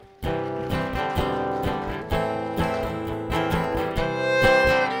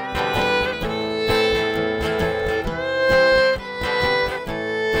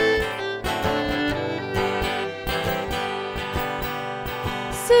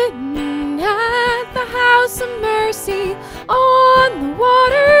sitting at the house of mercy on the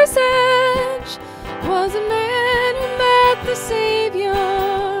water's edge was a man who met the Savior,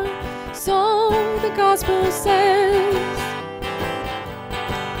 so the gospel says.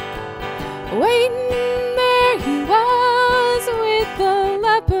 Waiting there he was with the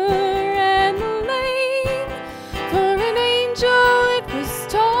leper and the lame, for an angel it was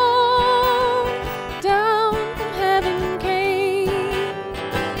told down from heaven came.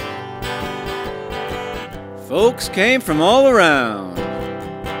 Folks came from all around,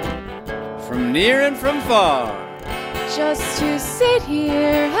 from near and from far, just to sit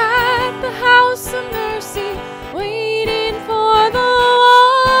here at the house of mercy, waiting for the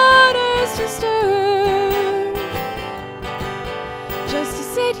waters to stir. Just to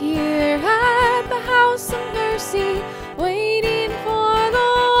sit here at the house of mercy, waiting for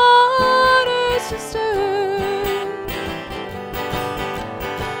the waters to stir.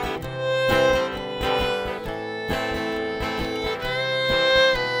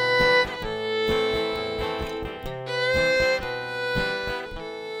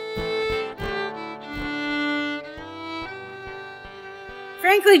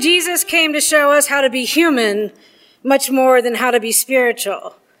 Frankly, Jesus came to show us how to be human much more than how to be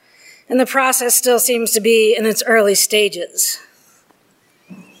spiritual. And the process still seems to be in its early stages.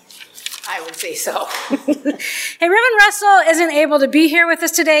 I would say so. Hey, Reverend Russell isn't able to be here with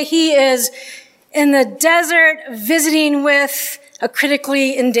us today. He is in the desert visiting with a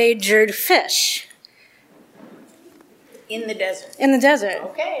critically endangered fish. In the desert. In the desert.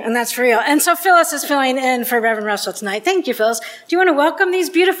 Okay. And that's for real. And so Phyllis is filling in for Reverend Russell tonight. Thank you, Phyllis. Do you want to welcome these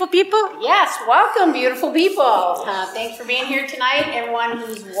beautiful people? Yes, welcome, beautiful people. Thanks for being here tonight. Everyone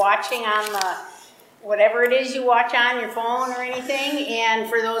who's watching on the, whatever it is you watch on your phone or anything. And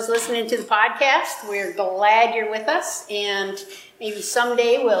for those listening to the podcast, we're glad you're with us. And maybe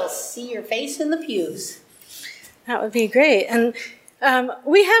someday we'll see your face in the pews. That would be great. And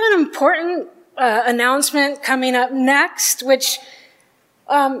we have an important announcement coming up next, which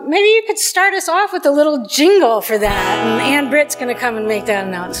maybe you could start us off with a little jingle for that, and Ann Britt's going to come and make that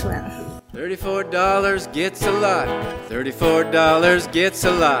announcement. $34 gets a lot. $34 gets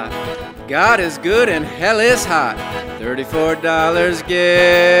a lot. God is good and hell is hot. $34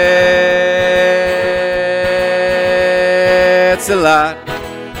 gets a lot.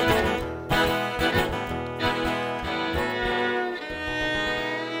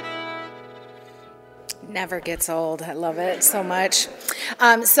 Never gets old. I love it so much.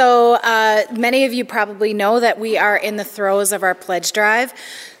 So many of you probably know that we are in the throes of our pledge drive.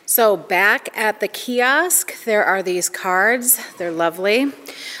 So back at the kiosk, there are these cards. They're lovely.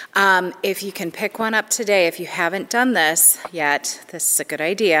 If you can pick one up today, if you haven't done this yet, this is a good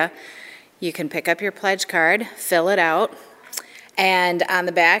idea. You can pick up your pledge card, fill it out, and on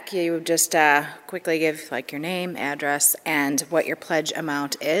the back, you just quickly give like your name, address, and what your pledge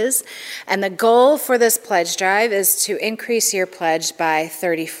amount is. And the goal for this pledge drive is to increase your pledge by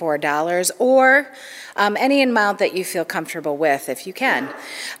 $34 or any amount that you feel comfortable with, if you can.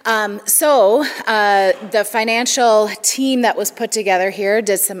 So the financial team that was put together here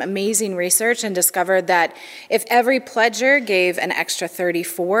did some amazing research and discovered that if every pledger gave an extra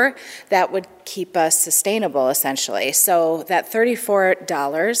 $34, that would keep us sustainable, essentially. So that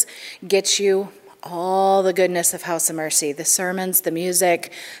 $34 gets you all the goodness of House of Mercy, the sermons, the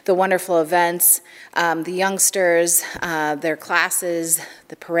music, the wonderful events, the youngsters, their classes,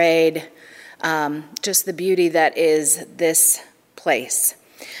 the parade, just the beauty that is this place.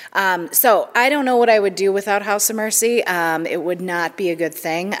 So I don't know what I would do without House of Mercy. It would not be a good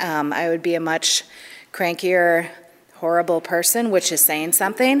thing. I would be a much crankier, horrible person, which is saying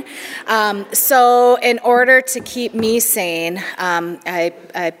something. So in order to keep me sane,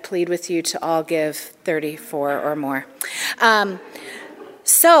 I plead with you to all give 34 or more.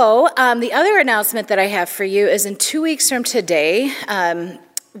 So the other announcement that I have for you is in 2 weeks from today,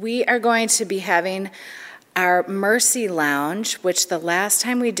 we are going to be having our Mercy Lounge, which the last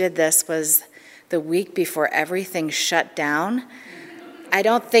time we did this was the week before everything shut down. I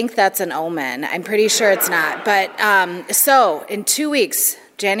don't think that's an omen. I'm pretty sure it's not. But so in 2 weeks,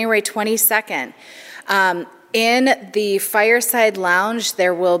 January 22nd, in the Fireside Lounge,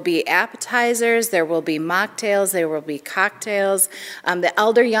 there will be appetizers, there will be mocktails, there will be cocktails. The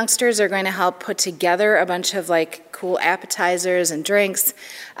elder youngsters are going to help put together a bunch of like cool appetizers and drinks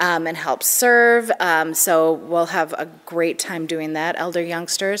and help serve. So we'll have a great time doing that, elder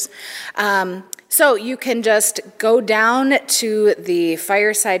youngsters. So you can just go down to the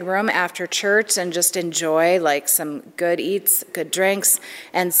Fireside Room after church and just enjoy like some good eats, good drinks,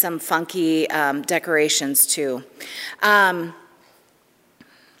 and some funky decorations too.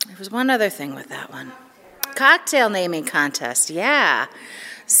 There was one other thing with that one. Cocktail naming contest, yeah.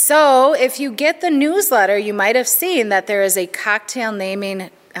 So if you get the newsletter, you might have seen that there is a cocktail naming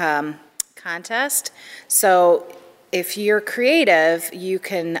contest. So if you're creative, you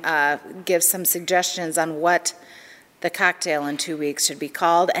can give some suggestions on what the cocktail in 2 weeks should be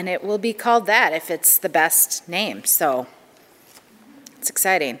called, and it will be called that if it's the best name. So it's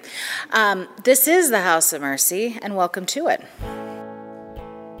exciting. This is the House of Mercy, and welcome to it.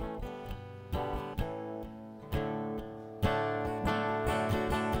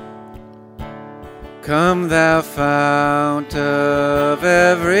 Come thou fount of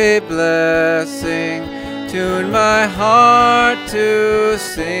every blessing, tune my heart to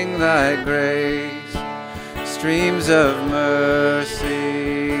sing thy grace. Streams of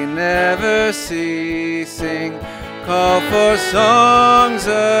mercy never ceasing, call for songs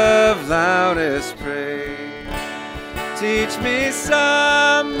of loudest praise. Teach me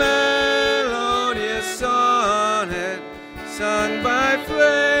some melodious sonnet, sung by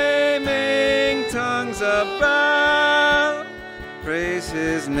flaming tongues above. Praise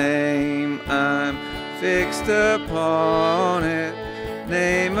his name, I'm fixed upon it,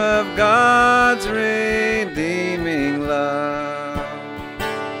 name of God's redeeming love.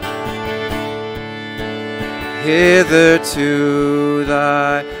 Hitherto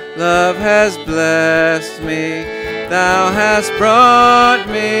thy love has blessed me, thou hast brought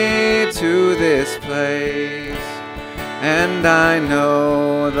me to this place, and I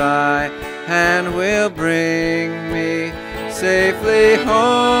know thy hand will bring me safely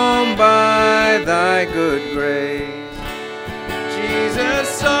home by thy good grace. Jesus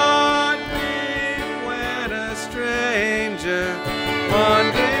sought me when a stranger,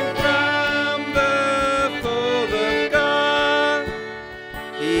 wandering from the fold of God.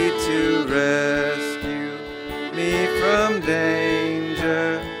 He to rescue me from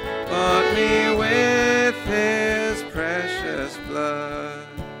danger bought me with his precious blood.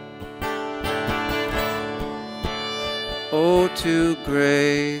 Oh, to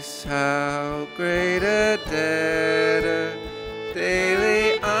grace, how great a debtor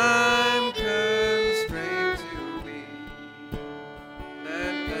daily I'm constrained to be.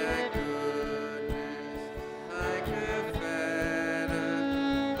 Let thy goodness, like a fetter,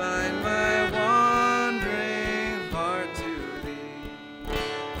 bind my wandering heart to thee.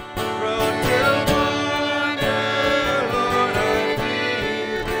 Road till wander, Lord, I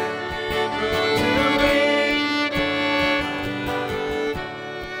feel it. Road to me.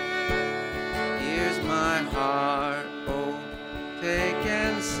 Here's my heart, oh, take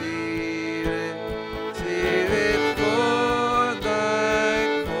and seal it for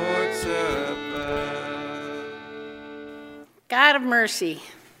thy courts above. God of mercy,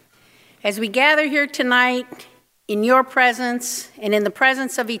 as we gather here tonight in your presence and in the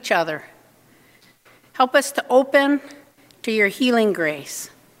presence of each other, help us to open to your healing grace.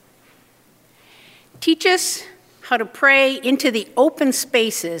 Teach us how to pray into the open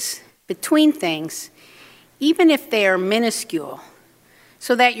spaces between things, even if they are minuscule,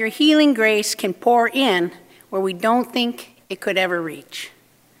 so that your healing grace can pour in where we don't think it could ever reach.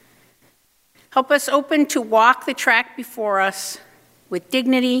 Help us open to walk the track before us with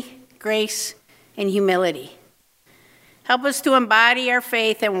dignity, grace, and humility. Help us to embody our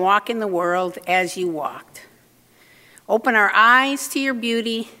faith and walk in the world as you walked. Open our eyes to your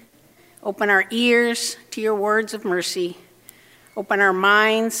beauty. Open our ears to your words of mercy. Open our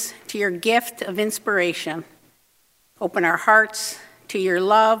minds to your gift of inspiration. Open our hearts to your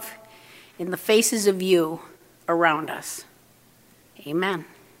love in the faces of you around us. Amen.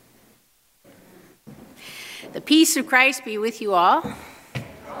 The peace of Christ be with you all.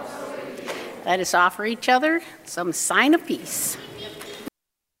 Let us offer each other some sign of peace.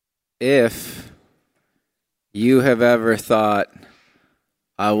 If you have ever thought,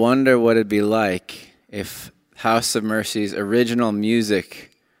 I wonder what it'd be like if House of Mercy's original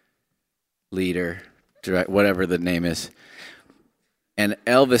music leader, whatever the name is, and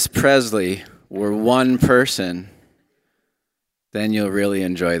Elvis Presley were one person, then you'll really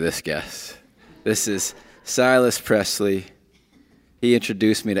enjoy this guest. This is Silas Presley. He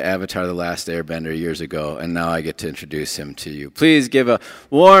introduced me to Avatar: The Last Airbender years ago, and now I get to introduce him to you. Please give a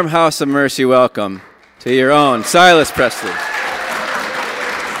warm House of Mercy welcome to your own Silas Presley.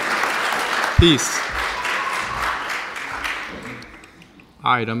 Peace.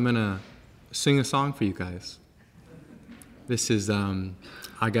 All right, I'm going to sing a song for you guys. This is I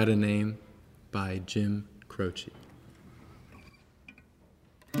Got a Name by Jim Croce.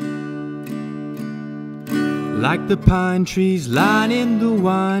 Like the pine trees lining the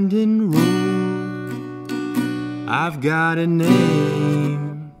winding road, I've got a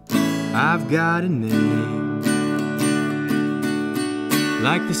name. I've got a name,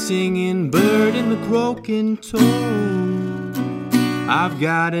 like the singing bird and the croaking toad. I've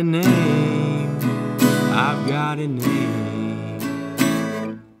got a name, I've got a name,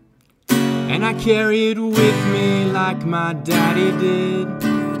 and I carry it with me like my daddy did.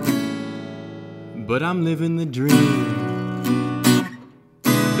 But I'm living the dream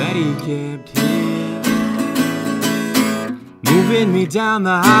that he kept here, moving me down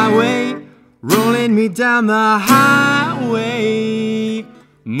the highway, rolling me down the highway,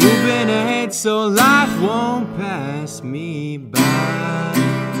 moving ahead so life won't pass me by.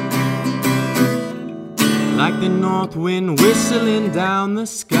 Like the north wind whistling down the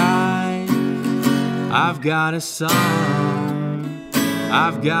sky, I've got a song,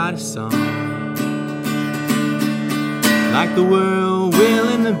 I've got a song. Like the whirlwind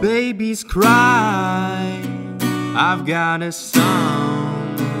and the babies cry, I've got a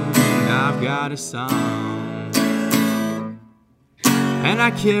song, I've got a song. And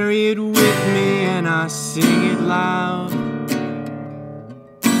I carry it with me and I sing it loud.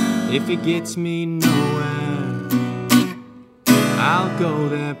 If it gets me nowhere, I'll go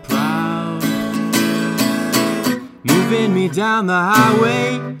there proud. Moving me down the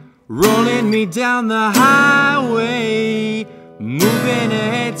highway, rolling me down the highway, moving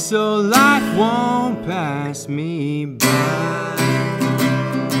ahead so life won't pass me by.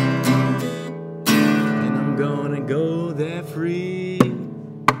 And I'm gonna go there free,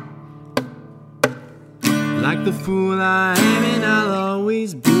 like the fool I am and I'll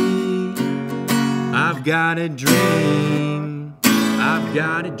always be. I've got a dream, I've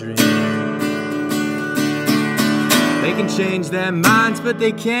got a dream. They can change their minds, but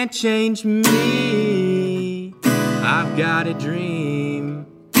they can't change me. I've got a dream,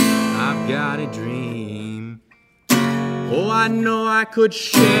 I've got a dream. Oh, I know I could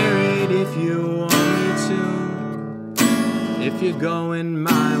share it if you want me to. If you're going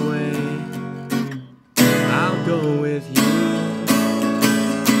my way, I'll go with you.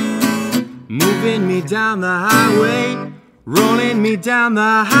 Moving me down the highway, rolling me down the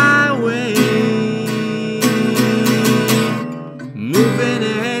highway, moving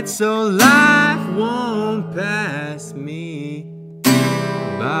ahead so life won't pass me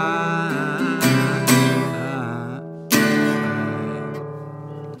by.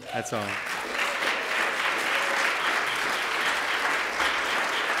 That's all.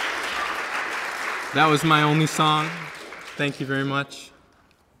 That was my only song. Thank you very much.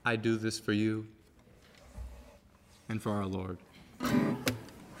 I do this for you and for our Lord.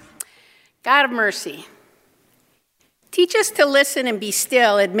 God of mercy, teach us to listen and be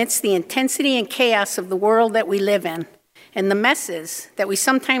still amidst the intensity and chaos of the world that we live in and the messes that we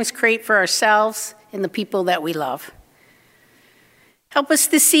sometimes create for ourselves and the people that we love. Help us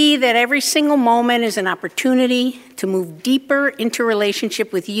to see that every single moment is an opportunity to move deeper into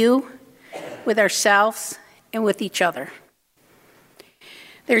relationship with you, with ourselves, and with each other.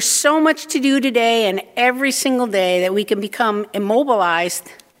 There's so much to do today and every single day that we can become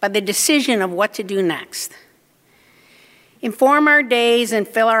immobilized by the decision of what to do next. Inform our days and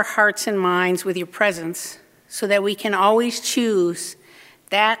fill our hearts and minds with your presence so that we can always choose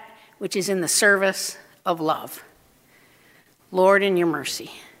that which is in the service of love. Lord, in your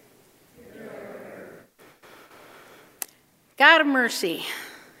mercy. God of mercy,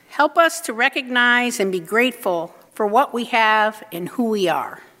 help us to recognize and be grateful for what we have and who we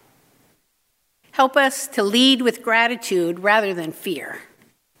are. Help us to lead with gratitude rather than fear.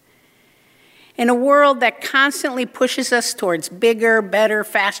 In a world that constantly pushes us towards bigger, better,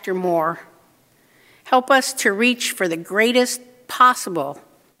 faster, more, help us to reach for the greatest possible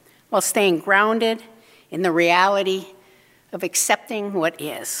while staying grounded in the reality of accepting what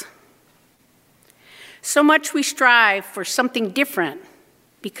is. So much we strive for something different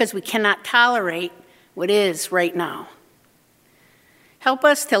because we cannot tolerate what is right now. Help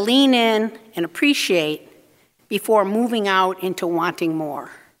us to lean in and appreciate before moving out into wanting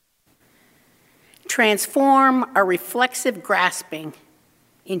more. Transform our reflexive grasping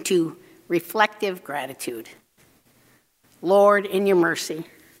into reflective gratitude. Lord, in your mercy.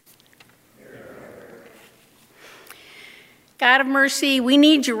 God of mercy, we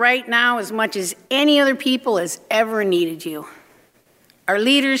need you right now as much as any other people has ever needed you. Our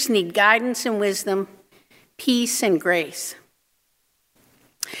leaders need guidance and wisdom, peace and grace.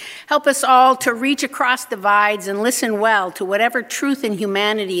 Help us all to reach across divides and listen well to whatever truth in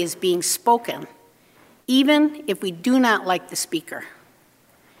humanity is being spoken, even if we do not like the speaker.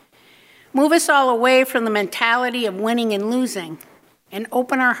 Move us all away from the mentality of winning and losing and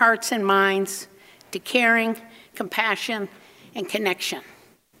open our hearts and minds to caring, compassion, and connection.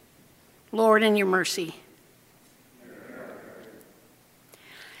 Lord, in your mercy.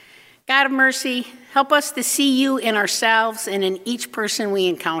 God of mercy, help us to see you in ourselves and in each person we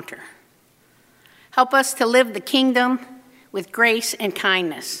encounter. Help us to live the kingdom with grace and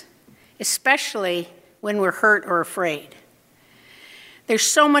kindness, especially when we're hurt or afraid. There's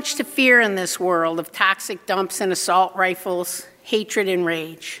so much to fear in this world of toxic dumps and assault rifles, hatred and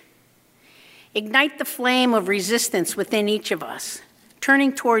rage. Ignite the flame of resistance within each of us,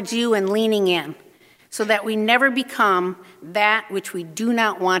 turning towards you and leaning in, so that we never become that which we do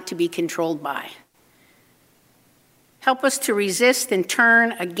not want to be controlled by. Help us to resist and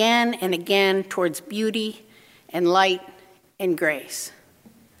turn again and again towards beauty and light and grace.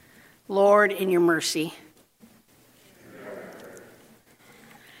 Lord, in your mercy.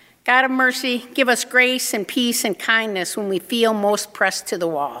 God of mercy, give us grace and peace and kindness when we feel most pressed to the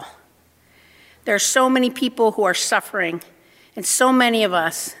wall. There are so many people who are suffering, and so many of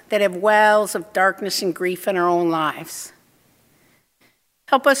us that have wells of darkness and grief in our own lives.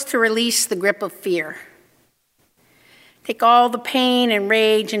 Help us to release the grip of fear. Take all the pain and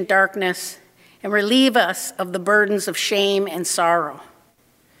rage and darkness and relieve us of the burdens of shame and sorrow.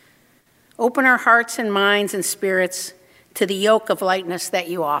 Open our hearts and minds and spirits to the yoke of lightness that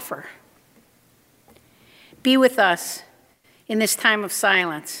you offer. Be with us in this time of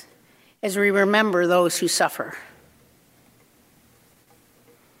silence as we remember those who suffer.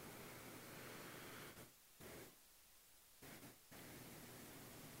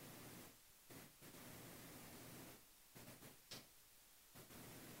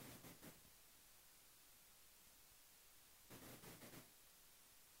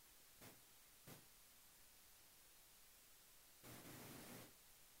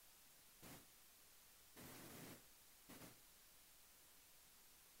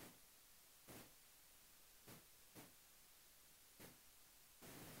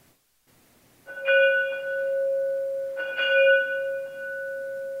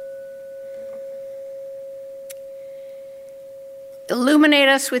 Illuminate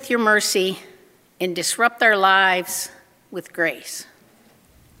us with your mercy and disrupt our lives with grace.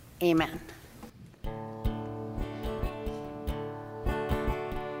 Amen.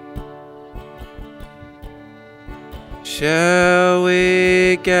 Shall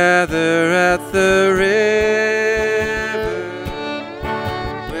we gather at the river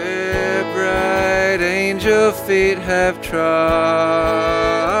where bright angel feet have trod,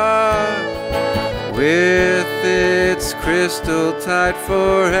 with its crystal tide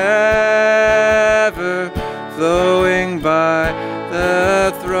forever flowing by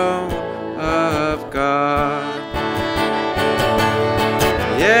the throne of God?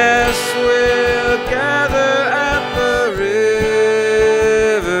 Yes, we'll gather at the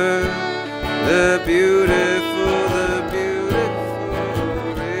river, the beautiful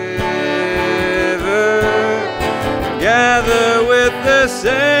river. Gather with the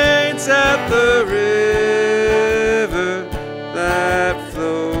saints at the river that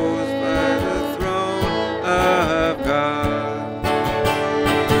flows by the throne of God.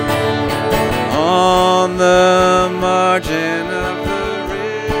 On the margin of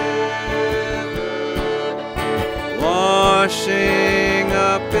washing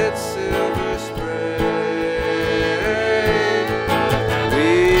up its silver spray,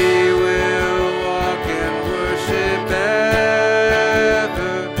 we will walk and worship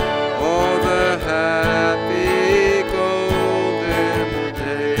ever all the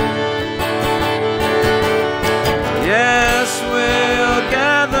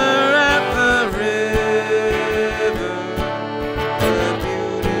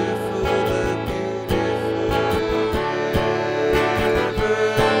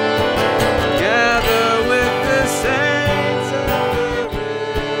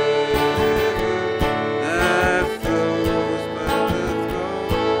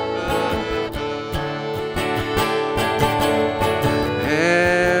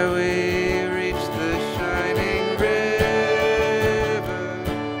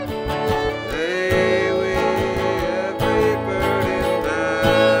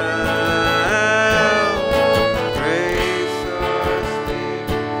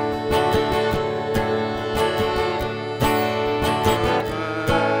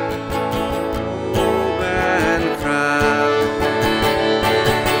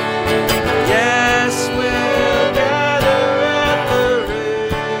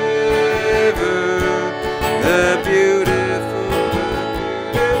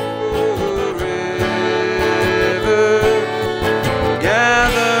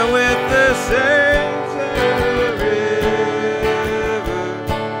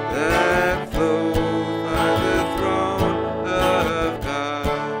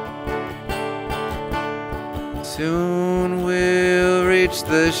Soon we'll reach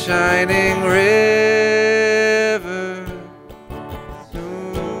the shining river.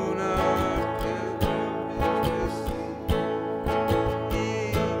 Soon our pilgrimage will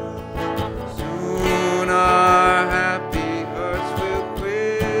cease. Soon our happy hearts will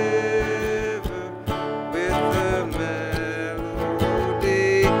quiver with the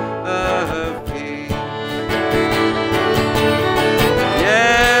melody of peace.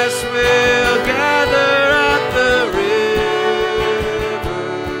 Yes, we'll gather at the river,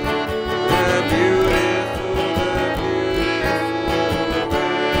 the beautiful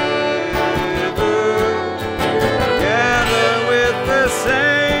river. Gather with the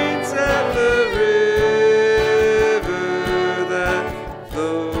saints at the river that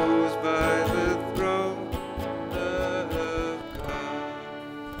flows by the throne of God.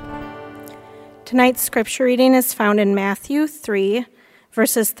 Tonight's scripture reading is found in Matthew 3,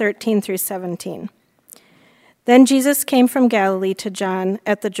 verses 13 through 17. Then Jesus came from Galilee to John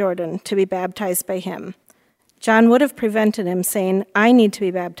at the Jordan to be baptized by him. John would have prevented him, saying, I need to be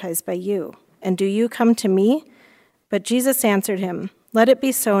baptized by you, and do you come to me? But Jesus answered him, Let it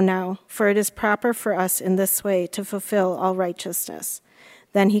be so now, for it is proper for us in this way to fulfill all righteousness.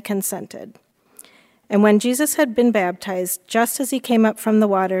 Then he consented. And when Jesus had been baptized, just as he came up from the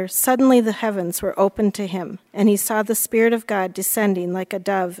water, suddenly the heavens were opened to him, and he saw the Spirit of God descending like a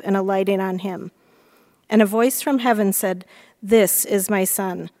dove and alighting on him. And a voice from heaven said, This is my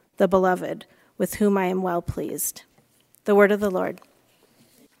Son, the Beloved, with whom I am well pleased. The word of the Lord.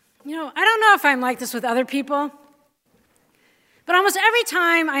 You know, I don't know if I'm like this with other people, but almost every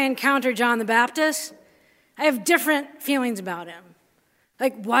time I encounter John the Baptist, I have different feelings about him,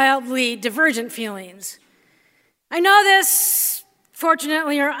 like wildly divergent feelings. I know this,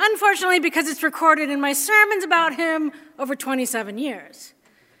 fortunately or unfortunately, because it's recorded in my sermons about him over 27 years.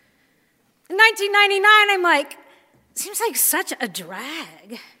 In 1999, I'm like, seems like such a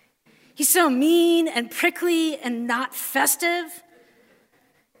drag. He's so mean and prickly and not festive.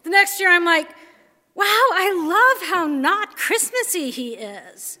 The next year, I'm like, wow, I love how not Christmassy he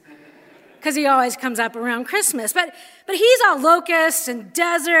is. Because he always comes up around Christmas. But he's all locusts and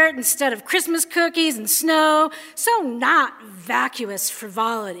desert instead of Christmas cookies and snow. So not vacuous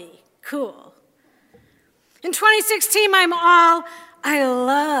frivolity. Cool. In 2016, I'm all, I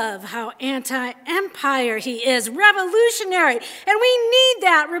love how anti-empire he is, revolutionary. And we need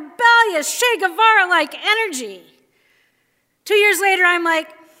that rebellious Che Guevara-like energy. 2 years later, I'm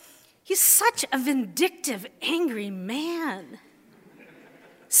like, he's such a vindictive, angry man.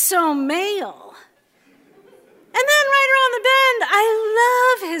 So male. And then right around the bend,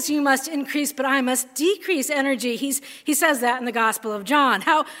 I love his you must increase, but I must decrease energy. He says that in the Gospel of John.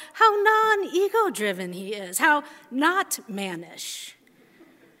 How non-ego driven he is. How not mannish.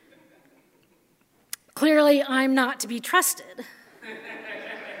 Clearly, I'm not to be trusted.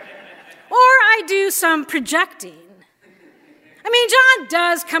 Or I do some projecting. I mean, John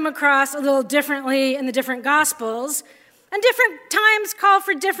does come across a little differently in the different Gospels, and different times call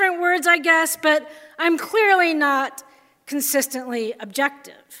for different words, I guess, but I'm clearly not consistently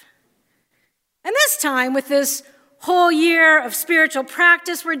objective. And this time, with this whole year of spiritual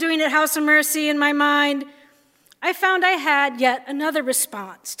practice we're doing at House of Mercy in my mind, I found I had yet another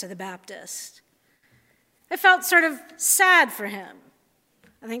response to the Baptist. I felt sort of sad for him.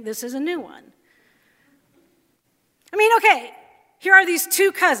 I think this is a new one. I mean, okay, here are these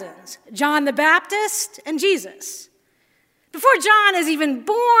two cousins, John the Baptist and Jesus. Before John is even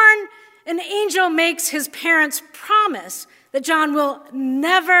born, an angel makes his parents promise that John will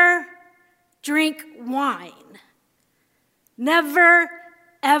never drink wine. Never,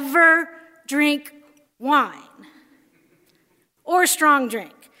 ever drink wine or strong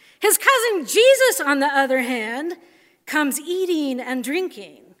drink. His cousin Jesus, on the other hand, comes eating and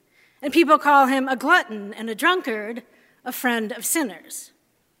drinking, and people call him a glutton and a drunkard, a friend of sinners.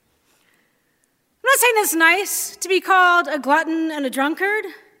 I'm not saying it's nice to be called a glutton and a drunkard,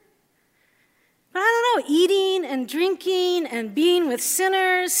 but I don't know, eating and drinking and being with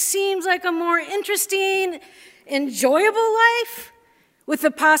sinners seems like a more interesting, enjoyable life with the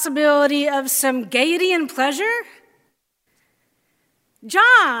possibility of some gaiety and pleasure.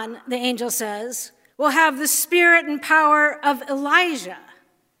 John, the angel says, will have the spirit and power of Elijah,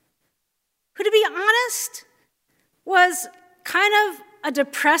 who, to be honest, was kind of a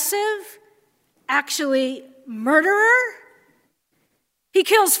depressive, actually murderer. He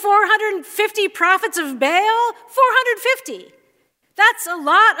kills 450 prophets of Baal. 450. That's a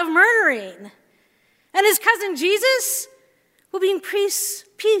lot of murdering. And his cousin Jesus will bring peace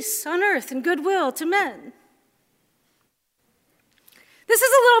on earth and goodwill to men. This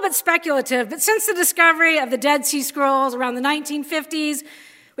is a little bit speculative, but since the discovery of the Dead Sea Scrolls around the 1950s,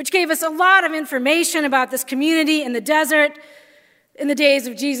 which gave us a lot of information about this community in the desert in the days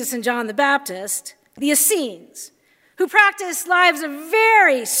of Jesus and John the Baptist, the Essenes, who practiced lives of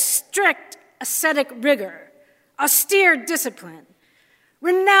very strict ascetic rigor, austere discipline,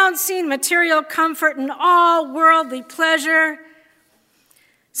 renouncing material comfort and all worldly pleasure.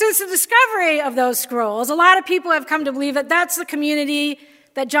 Since the discovery of those scrolls, a lot of people have come to believe that that's the community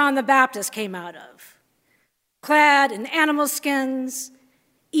that John the Baptist came out of, clad in animal skins,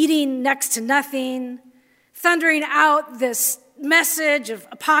 eating next to nothing, thundering out this message of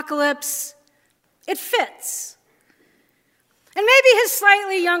apocalypse. It fits. And maybe his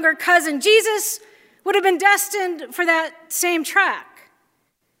slightly younger cousin, Jesus, would have been destined for that same track,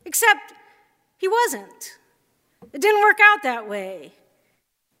 except he wasn't. It didn't work out that way.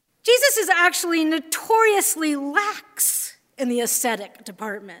 Jesus is actually notoriously lax in the ascetic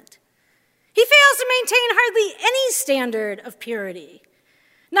department. He fails to maintain hardly any standard of purity,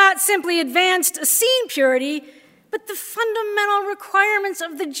 not simply advanced Essene purity, but the fundamental requirements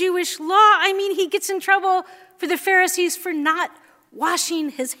of the Jewish law. I mean, he gets in trouble for the Pharisees for not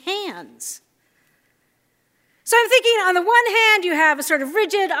washing his hands. So I'm thinking, on the one hand, you have a sort of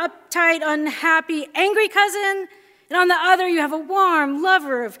rigid, uptight, unhappy, angry cousin, and on the other, you have a warm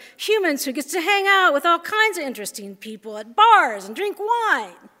lover of humans who gets to hang out with all kinds of interesting people at bars and drink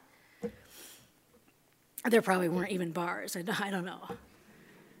wine. There probably weren't even bars. I don't know. But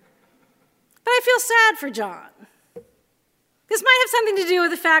I feel sad for John. This might have something to do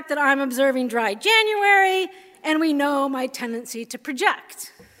with the fact that I'm observing dry January, and we know my tendency to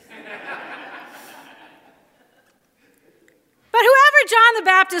project. But whoever John the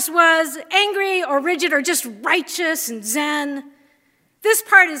Baptist was, angry or rigid or just righteous and zen, this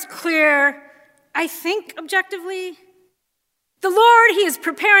part is clear, I think, objectively. The Lord he is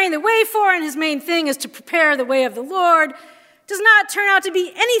preparing the way for, and his main thing is to prepare the way of the Lord, does not turn out to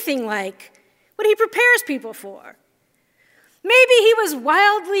be anything like what he prepares people for. Maybe he was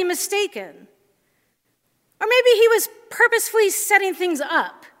wildly mistaken. Or maybe he was purposefully setting things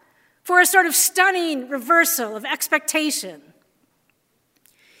up for a sort of stunning reversal of expectation.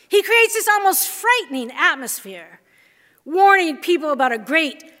 He creates this almost frightening atmosphere, warning people about a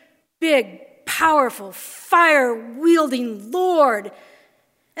great, big, powerful, fire-wielding Lord.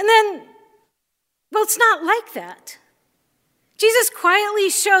 And then, well, it's not like that. Jesus quietly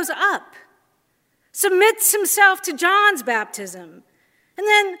shows up, submits himself to John's baptism, and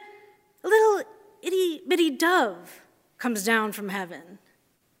then a little itty-bitty dove comes down from heaven.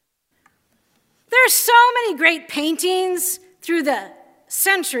 There are so many great paintings through the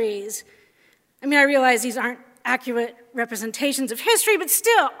centuries. I mean, I realize these aren't accurate representations of history, but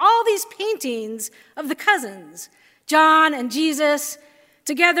still, all these paintings of the cousins, John and Jesus,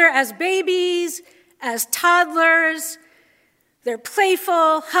 together as babies, as toddlers, they're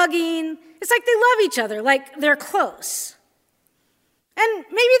playful, hugging. It's like they love each other, like they're close. And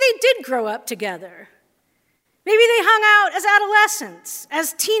maybe they did grow up together. Maybe they hung out as adolescents,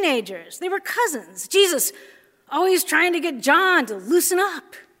 as teenagers. They were cousins. Jesus always trying to get John to loosen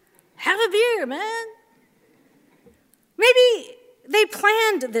up. Have a beer, man. Maybe they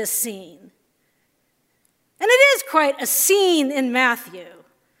planned this scene. And it is quite a scene in Matthew.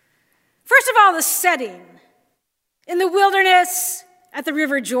 First of all, the setting. In the wilderness at the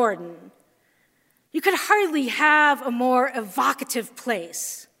River Jordan. You could hardly have a more evocative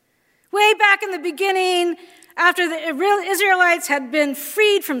place. Way back in the beginning, after the Israelites had been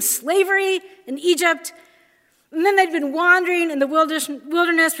freed from slavery in Egypt, and then they'd been wandering in the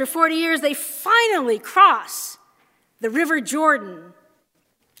wilderness for 40 years, they finally cross the River Jordan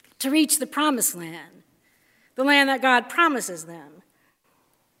to reach the Promised Land, the land that God promises them.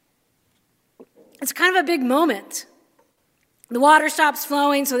 It's kind of a big moment. The water stops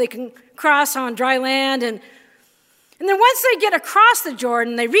flowing so they can cross on dry land, and then once they get across the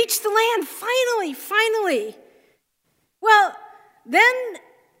Jordan, they reach the land, finally. Well, then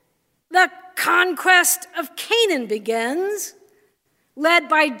the conquest of Canaan begins, led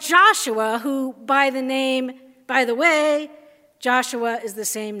by Joshua, who, by the way, Joshua is the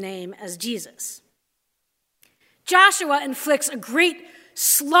same name as Jesus. Joshua inflicts a great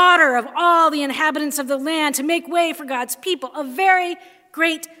slaughter of all the inhabitants of the land to make way for God's people, a very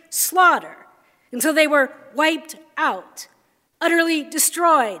great slaughter, until they were wiped out, utterly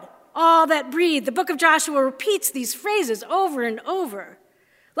destroyed, all that breathed. The book of Joshua repeats these phrases over and over,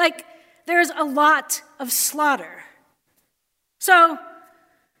 like there's a lot of slaughter. So,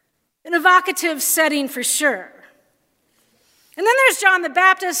 an evocative setting for sure. And then there's John the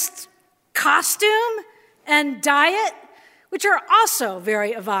Baptist's costume and diet, which are also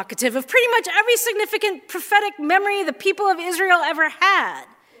very evocative of pretty much every significant prophetic memory the people of Israel ever had.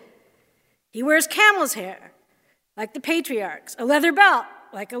 He wears camel's hair, like the patriarchs, a leather belt,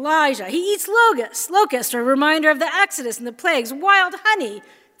 like Elijah. He eats locusts, a reminder of the Exodus and the plagues, wild honey,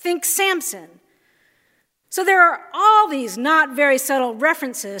 think Samson. So there are all these not very subtle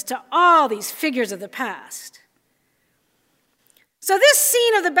references to all these figures of the past. So this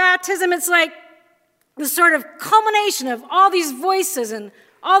scene of the baptism, it's like the sort of culmination of all these voices and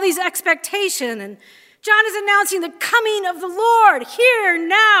all these expectations. And John is announcing the coming of the Lord here,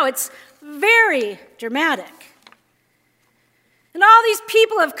 now. It's very dramatic. And all these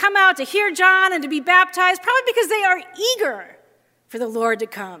people have come out to hear John and to be baptized, probably because they are eager for the Lord to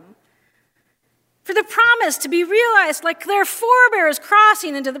come, for the promise to be realized, like their forebears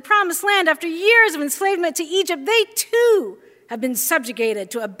crossing into the promised land after years of enslavement to Egypt. They too have been subjugated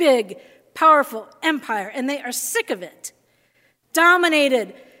to a big, powerful empire, and they are sick of it,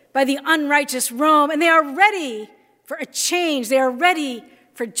 dominated by the unrighteous Rome, and they are ready for a change. They are ready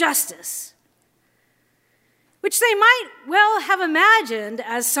for justice, which they might well have imagined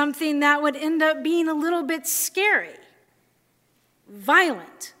as something that would end up being a little bit scary,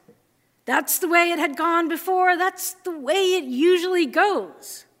 violent. That's the way it had gone before. That's the way it usually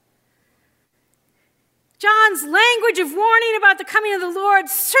goes. John's language of warning about the coming of the Lord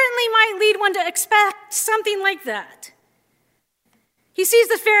certainly might lead one to expect something like that. He sees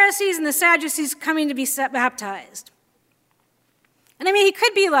the Pharisees and the Sadducees coming to be baptized. And I mean, he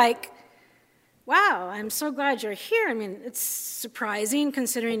could be like, wow, I'm so glad you're here. I mean, it's surprising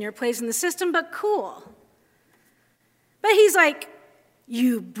considering your place in the system, but cool. But he's like,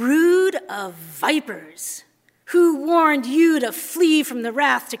 you brood of vipers, who warned you to flee from the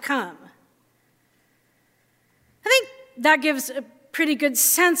wrath to come? I think that gives a pretty good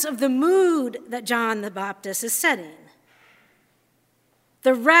sense of the mood that John the Baptist is setting.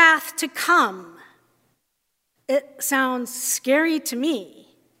 The wrath to come. It sounds scary to me.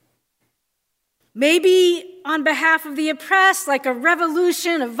 Maybe on behalf of the oppressed, like a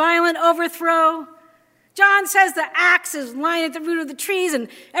revolution, a violent overthrow. John says the axe is lying at the root of the trees, and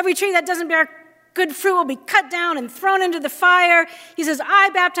every tree that doesn't bear good fruit will be cut down and thrown into the fire. He says, I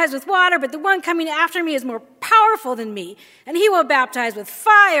baptize with water, but the one coming after me is more powerful than me, and he will baptize with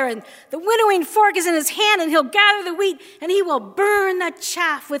fire, and the winnowing fork is in his hand, and he'll gather the wheat, and he will burn the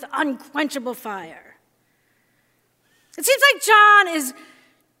chaff with unquenchable fire. It seems like John is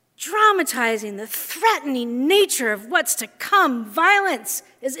dramatizing the threatening nature of what's to come. Violence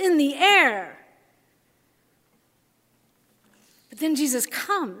is in the air. But then Jesus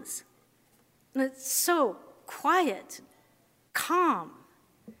comes, and it's so quiet, calm.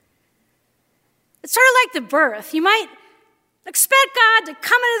 It's sort of like the birth. You might expect God to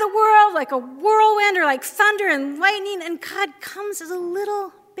come into the world like a whirlwind or like thunder and lightning, and God comes as a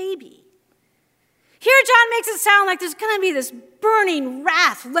little baby. Here, John makes it sound like there's going to be this burning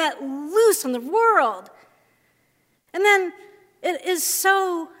wrath let loose on the world. And then it is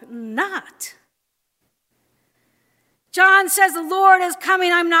so not. John says, the Lord is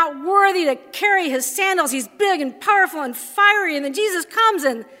coming. I'm not worthy to carry his sandals. He's big and powerful and fiery. And then Jesus comes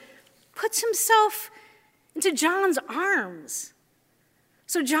and puts himself into John's arms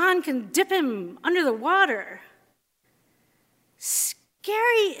so John can dip him under the water.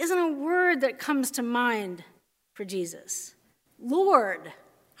 Scary isn't a word that comes to mind for Jesus. Lord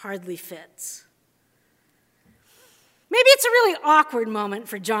hardly fits. Maybe it's a really awkward moment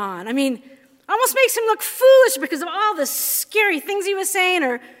for John. I mean, almost makes him look foolish because of all the scary things he was saying,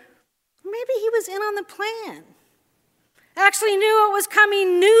 or maybe he was in on the plan. Actually knew what was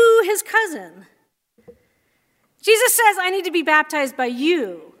coming, knew his cousin. Jesus says, I need to be baptized by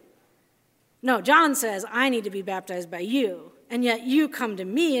you. No, John says, I need to be baptized by you, and yet you come to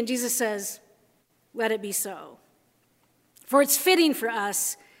me. And Jesus says, let it be so. For it's fitting for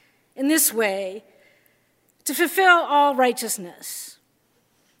us in this way to fulfill all righteousness.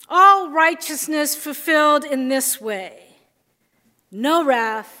 All righteousness fulfilled in this way. No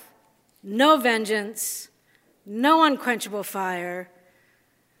wrath, no vengeance, no unquenchable fire,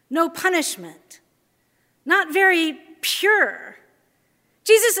 no punishment. Not very pure.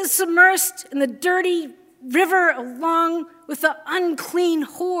 Jesus is submersed in the dirty river along with the unclean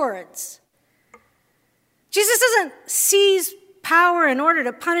hordes. Jesus doesn't seize power in order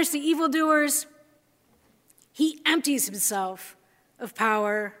to punish the evildoers. He empties himself of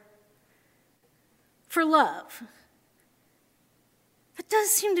power for love. That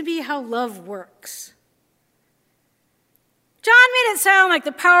does seem to be how love works. John made it sound like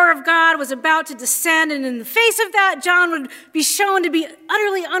the power of God was about to descend, and in the face of that, John would be shown to be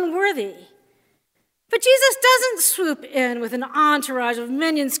utterly unworthy. But Jesus doesn't swoop in with an entourage of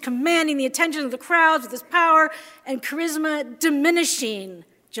minions commanding the attention of the crowds with his power and charisma, diminishing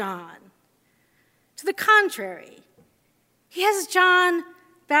John. To the contrary, he has John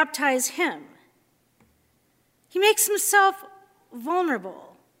baptize him. He makes himself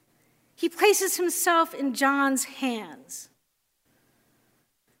vulnerable. He places himself in John's hands.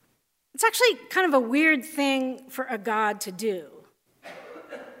 It's actually kind of a weird thing for a God to do.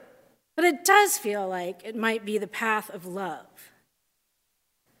 But it does feel like it might be the path of love.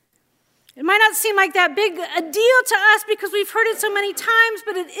 It might not seem like that big a deal to us because we've heard it so many times,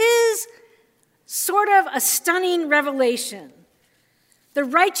 but it is sort of a stunning revelation. The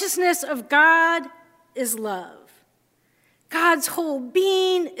righteousness of God is love. God's whole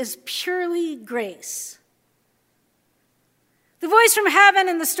being is purely grace. The voice from heaven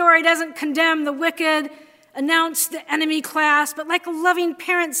in the story doesn't condemn the wicked, announce the enemy class, but like a loving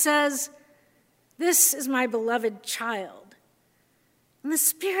parent says, "This is my beloved child." And the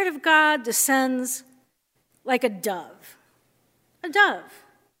Spirit of God descends like a dove. A dove.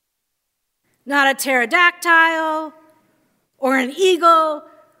 Not a pterodactyl or an eagle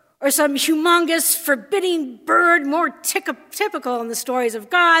or some humongous, forbidding bird more typical in the stories of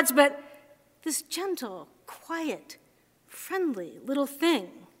gods, but this gentle, quiet, friendly little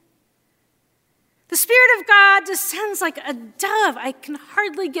thing. The Spirit of God descends like a dove. I can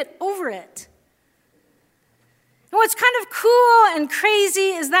hardly get over it. And what's kind of cool and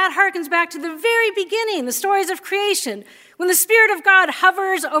crazy is that harkens back to the very beginning, the stories of creation. When the Spirit of God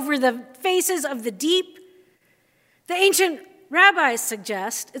hovers over the faces of the deep, the ancient rabbis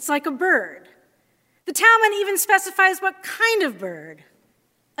suggest it's like a bird. The Talmud even specifies what kind of bird,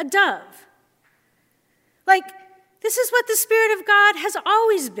 a dove. Like, this is what the Spirit of God has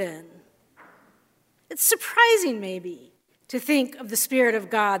always been. It's surprising, maybe, to think of the Spirit of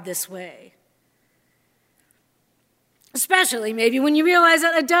God this way. Especially, maybe, when you realize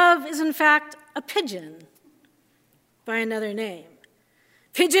that a dove is, in fact, a pigeon by another name.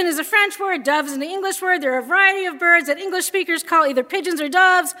 Pigeon is a French word, dove is an English word. There are a variety of birds that English speakers call either pigeons or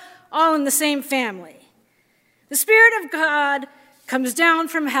doves, all in the same family. The Spirit of God comes down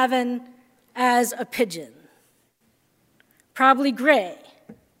from heaven as a pigeon, probably gray.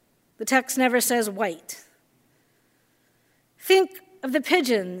 The text never says white. Think of the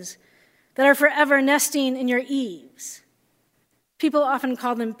pigeons that are forever nesting in your eaves. People often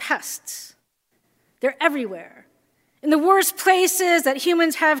call them pests. They're everywhere. In the worst places that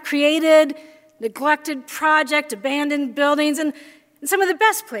humans have created, neglected projects, abandoned buildings, and in some of the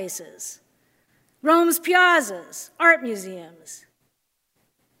best places. Rome's piazzas, art museums.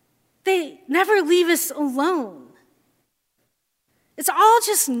 They never leave us alone. It's all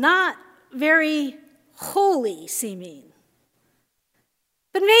just not very holy seeming.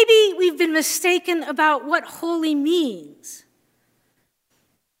 But maybe we've been mistaken about what holy means.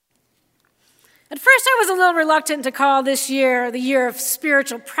 At first, I was a little reluctant to call this year the year of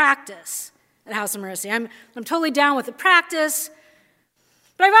spiritual practice at House of Mercy. I'm totally down with the practice,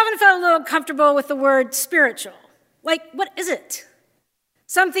 but I've often felt a little comfortable with the word spiritual. Like, what is it?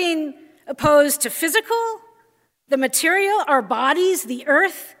 Something opposed to physical, the material, our bodies, the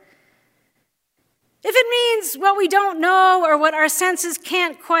earth? If it means what we don't know or what our senses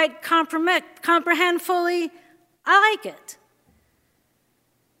can't quite comprehend fully, I like it.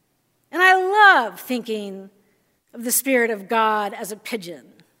 And I love thinking of the Spirit of God as a pigeon.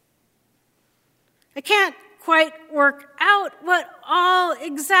 I can't quite work out what all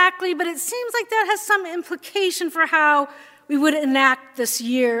exactly, but it seems like that has some implication for how we would enact this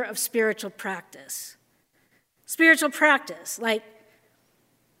year of spiritual practice. Spiritual practice, like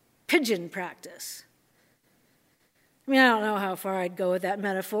pigeon practice. I mean, I don't know how far I'd go with that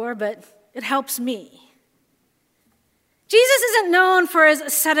metaphor, but it helps me. Jesus isn't known for his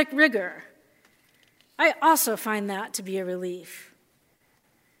ascetic rigor. I also find that to be a relief.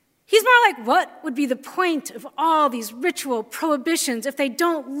 He's more like, what would be the point of all these ritual prohibitions if they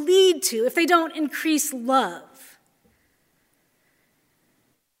don't lead to, if they don't increase love?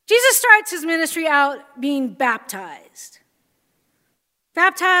 Jesus starts his ministry out being baptized.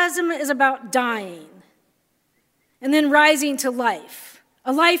 Baptism is about dying and then rising to life,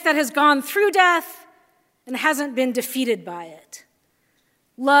 a life that has gone through death and hasn't been defeated by it.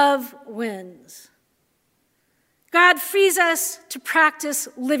 Love wins. God frees us to practice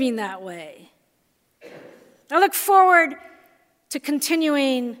living that way. I look forward to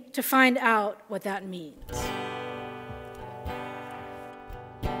continuing to find out what that means.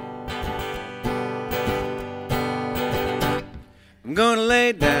 I'm gonna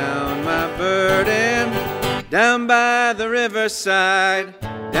lay down my burden, down by the riverside,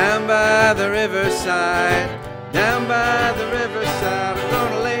 down by the riverside, down by the riverside. I'm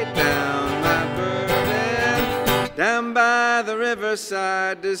gonna lay down my burden down by the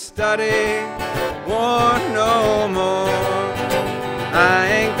riverside to study war no more. I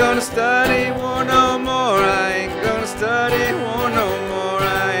ain't gonna study war no more. I ain't gonna study war no more.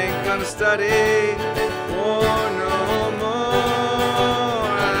 I ain't gonna study war no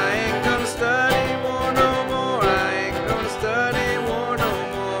more. I ain't gonna study war no more. I ain't gonna study war no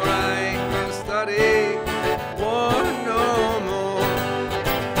more. I ain't gonna study war no more.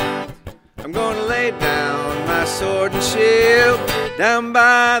 I'm gonna lay down my sword and shield down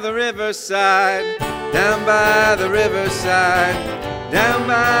by the riverside, down by the riverside, down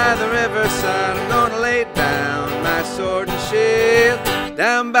by the riverside. I'm gonna lay down my sword and shield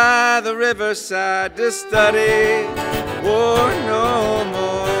down by the riverside to study war no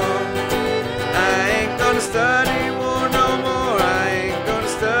more. I ain't gonna study war no more. I ain't gonna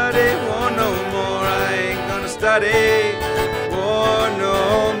study war no more. I ain't gonna study war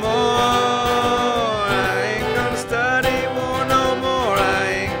no more. I ain't gonna study war no more. I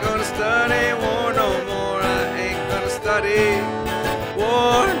ain't gonna study war no more. I ain't gonna study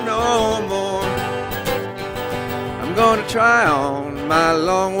war no more. I'm gonna try on my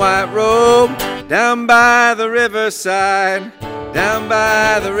long white robe down by the riverside, down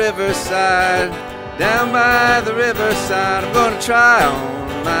by the riverside, down by the riverside. I'm gonna try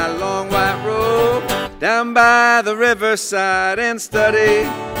on my long white robe down by the riverside and study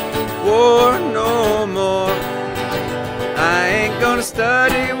war no more. I ain't gonna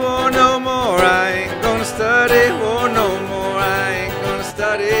study war no more. I ain't gonna study war no more. I ain't gonna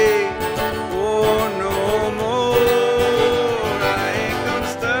study war no more. I ain't gonna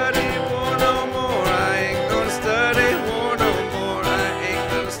study war no more. I ain't gonna study war no more. I ain't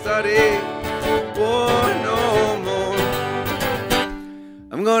gonna study war no more.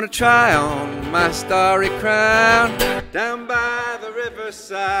 I'm gonna try on my starry crown down by the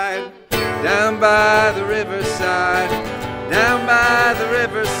riverside, down by the riverside, down by the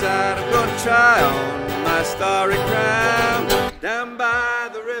riverside. I'm gonna try on my starry crown down by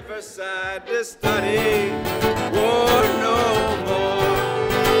the riverside to study war no more.